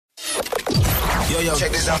Yo,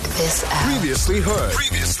 check this out. This out. Previously heard.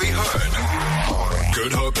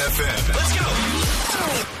 Good Hope FM. Let's go.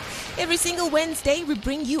 Every single Wednesday, we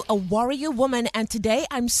bring you a warrior woman, and today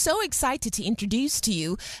I'm so excited to introduce to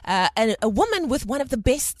you a woman with one of the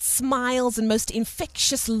best smiles and most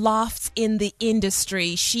infectious laughs in the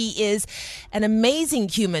industry. She is an amazing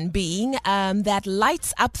human being that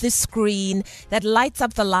lights up the screen, that lights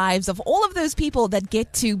up the lives of all of those people that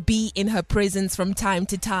get to be in her presence from time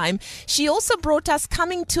to time. She also brought us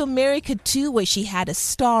Coming to America 2, where she had a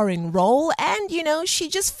starring role, and, you know, she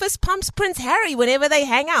just fist pumps Prince Harry whenever they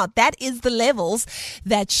hang out. That is the levels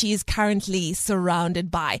that she is currently surrounded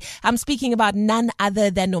by. I'm speaking about none other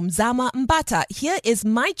than Nomzamo Mbatha. Here is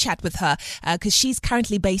my chat with her because she's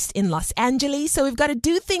currently based in Los Angeles. So we've got to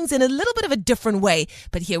do things in a little bit of a different way.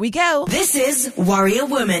 But here we go. This is Warrior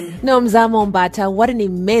Woman. Nomzamo Mbatha, what an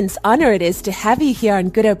immense honor it is to have you here on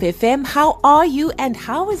Good Hope FM. How are you and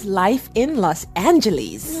how is life in Los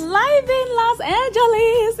Angeles? Life in Los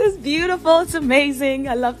Angeles is beautiful. It's amazing.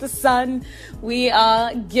 I love the sun. We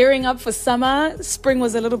are gearing up for summer. Spring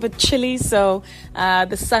was a little bit chilly, so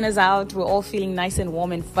the sun is out. We're all feeling nice and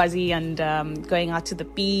warm and fuzzy and going out to the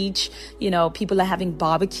beach. You know, people are having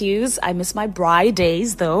barbecues. I miss my bride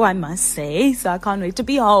days, though, I must say, so I can't wait to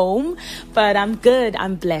be home. But I'm good.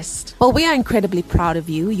 I'm blessed. Well, we are incredibly proud of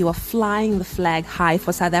you. You are flying the flag high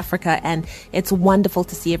for South Africa, and it's wonderful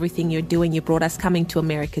to see everything you're doing. You brought us Coming to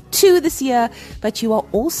America 2 this year, but you are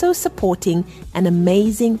also supporting an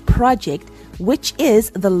amazing project, which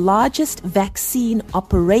is the largest vaccine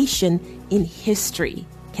operation in history.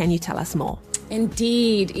 Can you tell us more?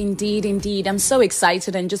 Indeed. I'm so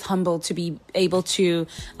excited and just humbled to be able to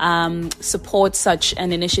support such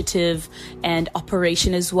an initiative and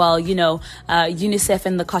operation as well. You know, UNICEF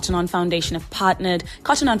and the Cotton On Foundation have partnered.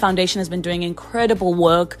 Cotton On Foundation has been doing incredible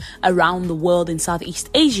work around the world in Southeast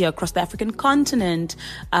Asia, across the African continent,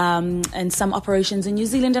 and some operations in New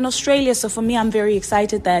Zealand and Australia. So for me, I'm very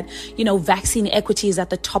excited that, you know, vaccine equity is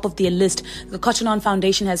at the top of their list. The Cotton On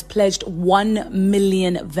Foundation has pledged 1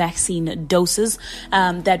 million vaccine doses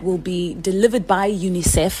that will be delivered by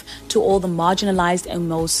UNICEF to all the marginalized and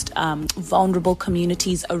most vulnerable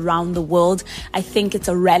communities around the world. I think it's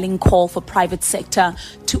a rallying call for private sector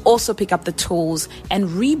to also pick up the tools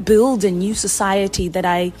and rebuild a new society that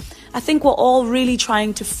I think we're all really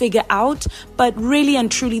trying to figure out. But really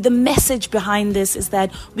and truly, the message behind this is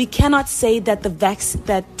that we cannot say that the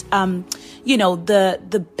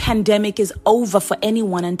pandemic is over for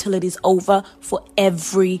anyone until it is over for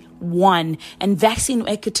everyone. And vaccine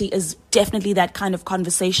equity is definitely that kind of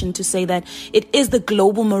conversation to say that it is the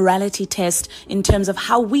global morality test in terms of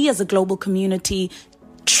how we as a global community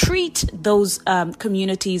treat those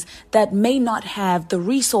communities that may not have the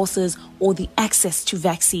resources or the access to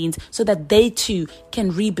vaccines so that they too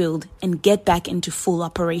can rebuild and get back into full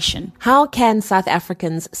operation. How can South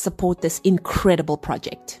Africans support this incredible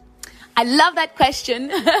project? I love that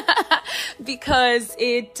question because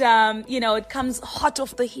it comes hot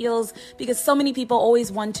off the heels, because so many people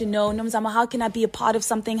always want to know, Nomzamo, how can I be a part of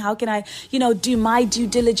something? How can I, do my due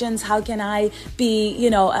diligence? How can I be,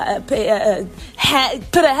 put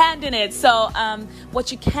a hand in it? So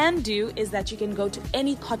what you can do is that you can go to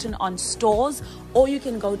any Cotton On stores, or you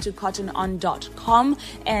can go to cottonon.com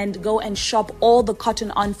and go and shop all the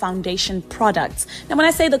Cotton On Foundation products. Now, when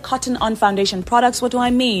I say the Cotton On Foundation products, what do I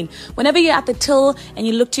mean? Whenever you're at the till and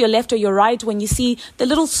you look to your left or your right, when you see the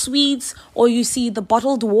little sweets, or you see the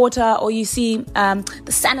bottled water, or you see the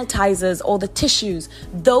sanitizers or the tissues,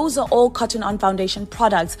 those are all Cotton On Foundation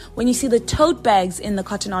products. When you see the tote bags in the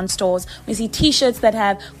Cotton On stores, when you see t-shirts that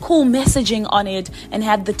have cool messaging on it and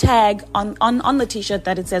have the tag on the t-shirt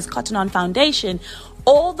that it says Cotton On Foundation,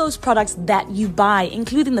 all those products that you buy,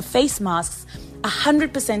 including the face masks,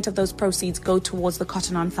 100% of those proceeds go towards the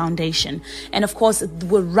Cotton On Foundation. And of course,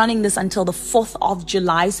 we're running this until the 4th of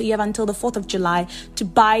July. So you have until the 4th of July to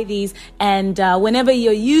buy these. And whenever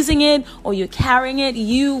you're using it or you're carrying it,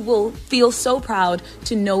 you will feel so proud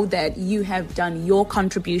to know that you have done your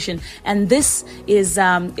contribution. And this is,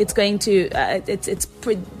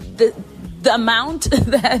 the amount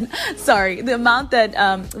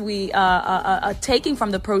that we are taking from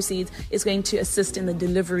the proceeds is going to assist in the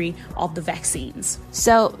delivery of the vaccines.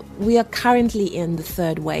 So we are currently in the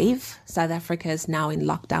third wave. South Africa is now in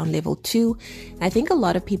lockdown level 2. And I think a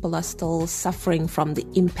lot of people are still suffering from the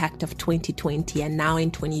impact of 2020 and now in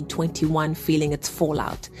 2021 feeling its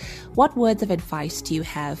fallout. What words of advice do you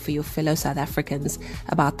have for your fellow South Africans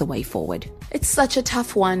about the way forward? It's such a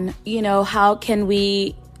tough one. How can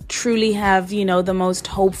we truly have, you know, the most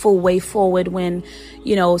hopeful way forward when,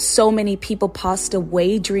 you know, so many people passed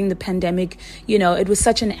away during the pandemic. You know, it was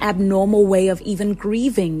such an abnormal way of even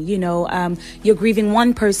grieving. You know, you're grieving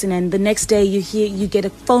one person and the next day you get a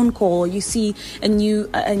phone call, you see a new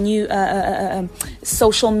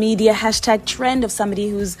social media hashtag trend of somebody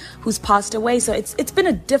who's passed away. So it's been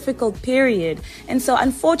a difficult period. And so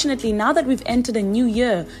unfortunately, now that we've entered a new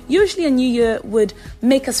year, usually a new year would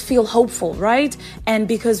make us feel hopeful, right? And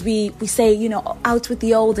because we say, you know, out with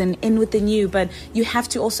the old and in with the new, but you have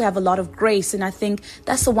to also have a lot of grace. And I think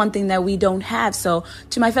that's the one thing that we don't have. So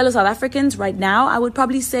to my fellow South Africans right now, I would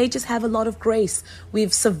probably say just have a lot of grace.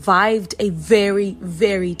 We've survived a very,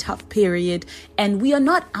 very tough period and we are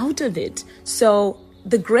not out of it. So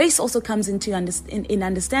the grace also comes into in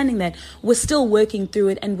understanding that we're still working through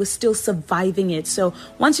it and we're still surviving it. So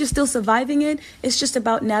once you're still surviving it, it's just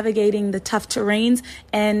about navigating the tough terrains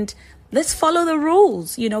and let's follow the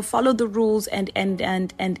rules, you know, follow the rules and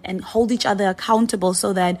hold each other accountable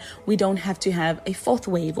so that we don't have to have a fourth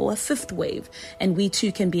wave or a fifth wave. And we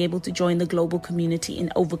too can be able to join the global community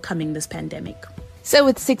in overcoming this pandemic. So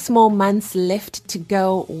with 6 more months left to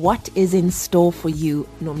go, what is in store for you,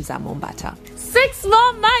 Nomzamo Mbatha? 6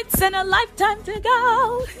 more months and a lifetime to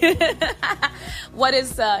go. What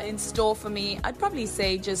is in store for me? I'd probably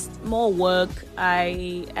say just more work.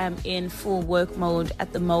 I am in full work mode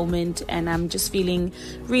at the moment and I'm just feeling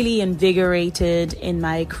really invigorated in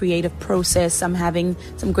my creative process. I'm having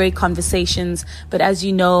some great conversations, but as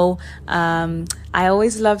you know, I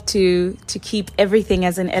always love to keep everything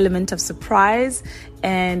as an element of surprise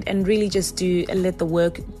and really just let the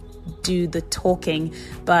work do the talking.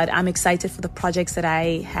 But I'm excited for the projects that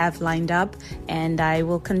I have lined up and I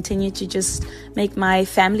will continue to just make my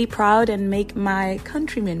family proud and make my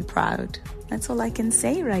countrymen proud. That's all I can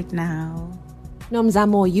say right now.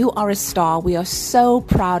 Nomzamo, you are a star. We are so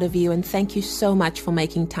proud of you and thank you so much for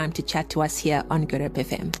making time to chat to us here on Good Hope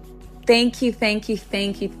FM. Thank you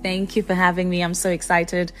for having me. I'm so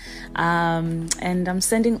excited. And I'm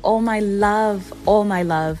sending all my love.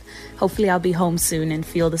 Hopefully I'll be home soon and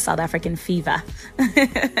feel the South African fever.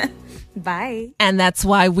 Bye. And that's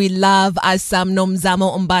why we love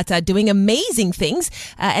Nomzamo Mbatha doing amazing things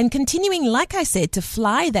and continuing, like I said, to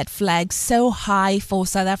fly that flag so high for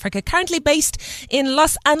South Africa, currently based in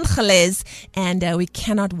Los Angeles. And we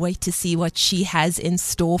cannot wait to see what she has in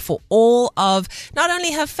store for all of not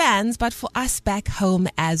only her fans, but for us back home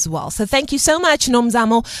as well. So thank you so much,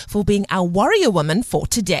 Nomzamo, for being our warrior woman for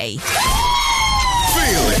today.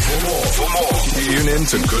 Feel it. For more, tune in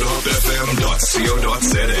to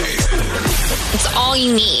goodhopefm.co.za. It's all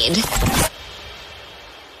you need.